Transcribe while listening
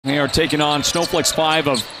They are taking on Snowflake's 5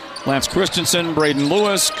 of Lance Christensen, Braden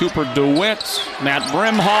Lewis, Cooper DeWitt, Matt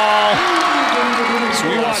Brimhall. So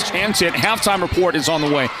we watch ends it. Halftime report is on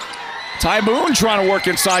the way. Ty Boone trying to work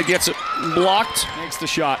inside, gets it blocked, makes the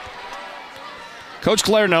shot. Coach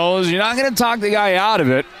Claire knows you're not going to talk the guy out of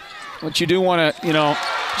it, but you do want to,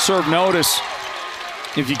 serve notice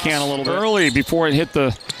if you can a little bit early before it hit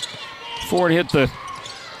the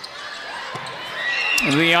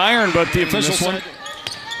iron. But the officials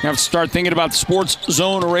have to start thinking about the Sports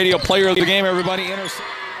Zone Radio player of the game. Everybody,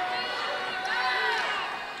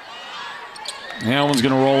 that one's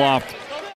going to roll off.